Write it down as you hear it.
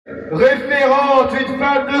référente, une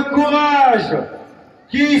femme de courage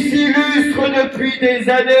qui s'illustre depuis des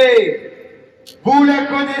années. Vous la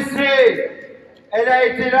connaissez, elle a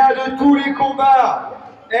été là de tous les combats,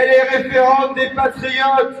 elle est référente des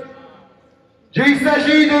patriotes. Il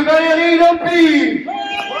s'agit de Valerie Laupies.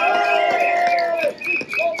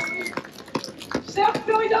 Cher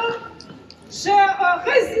Florian, chers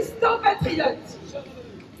résistants patriotes,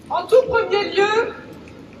 en tout premier lieu,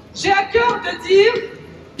 j'ai à cœur de dire,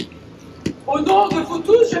 au nom de vous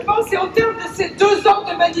tous, je pense, et au terme de ces 2 ans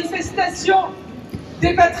de manifestation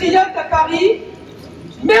des patriotes à Paris,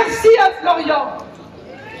 merci à Florian,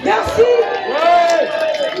 merci,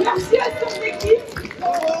 merci à son équipe,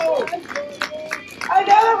 à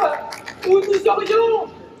l'heure où nous aurions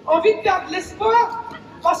envie de perdre l'espoir,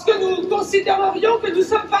 parce que nous considérerions que nous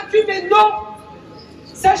sommes vaincus, mais non.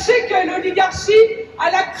 Sachez que l'oligarchie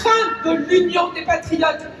a la crainte de l'union des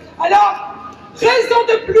patriotes. Alors, raison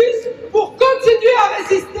de plus pour continuer à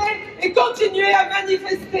résister et continuer à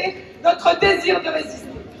manifester notre désir de résister.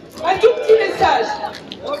 Un tout petit message.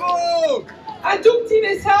 Bravo. Un tout petit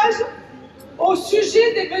message au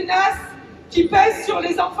sujet des menaces qui pèsent sur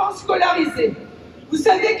les enfants scolarisés. Vous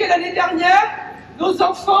savez que l'année dernière, nos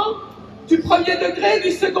enfants du 1er degré, du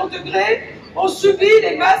 2e degré, ont subi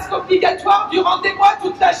les masques obligatoires durant des mois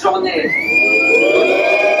toute la journée.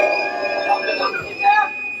 Alors que dans le primaire,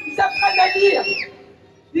 ils apprennent à lire.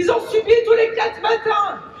 Ils ont subi tous les 4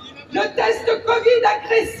 matins le test Covid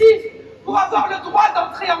agressif pour avoir le droit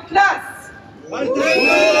d'entrer en classe. Ils ont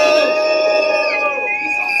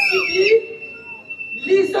subi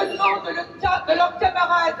l'isolement de leurs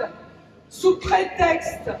camarades sous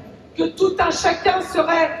prétexte que tout un chacun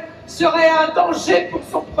serait un danger pour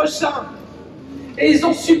son prochain. Et ils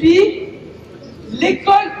ont subi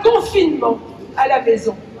l'école confinement à la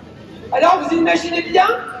maison. Alors vous imaginez bien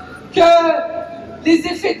que les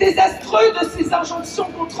effets désastreux de ces injonctions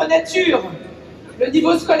contre nature, le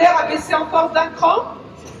niveau scolaire a baissé encore d'un cran,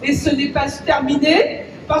 et ce n'est pas terminé,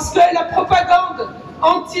 parce que la propagande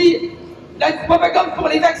pour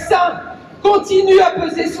les vaccins continue à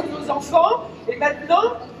peser sur nos enfants, et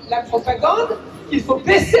maintenant, la propagande, il faut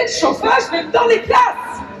baisser le chauffage même dans les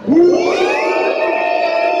classes.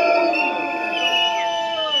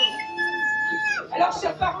 Alors,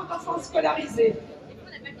 chers parents d'enfants scolarisés,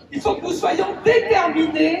 il faut que nous soyons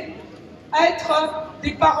déterminés à être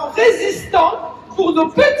des parents résistants pour nos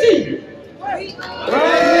petits.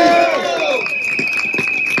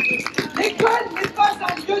 L'école n'est pas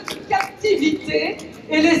un lieu de captivité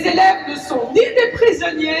et les élèves ne sont ni des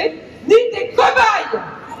prisonniers, ni des cobayes.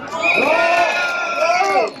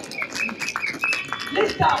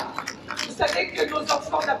 L'État, vous savez que nos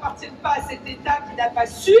enfants n'appartiennent pas à cet État qui n'a pas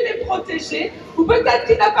su les protéger, ou peut-être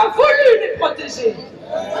qui n'a pas voulu les protéger.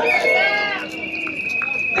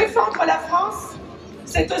 Défendre la France,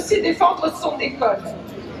 c'est aussi défendre son école.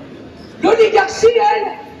 L'oligarchie,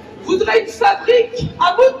 elle, voudrait une fabrique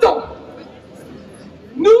à moutons.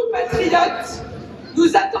 Nous, patriotes,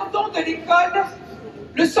 nous attendons de l'école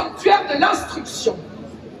le sanctuaire de l'instruction.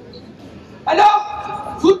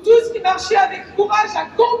 Alors, vous tous qui marchez avec courage à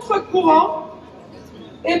contre-courant,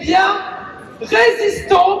 eh bien,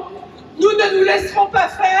 résistons, nous ne nous laisserons pas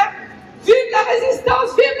faire. Vive la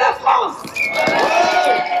résistance, vive la France!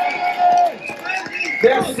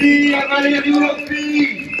 Merci à Valerie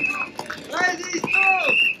Laupies,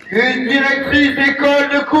 une directrice d'école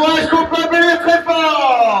de courage qu'on peut appeler très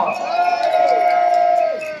fort.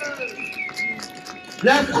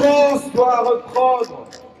 La France doit reprendre,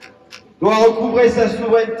 doit recouvrer sa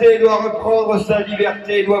souveraineté, doit reprendre sa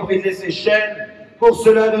liberté, doit briser ses chaînes. Pour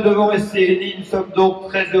cela, nous devons rester unis. Nous sommes donc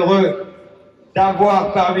très heureux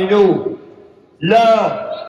d'avoir parmi nous l'un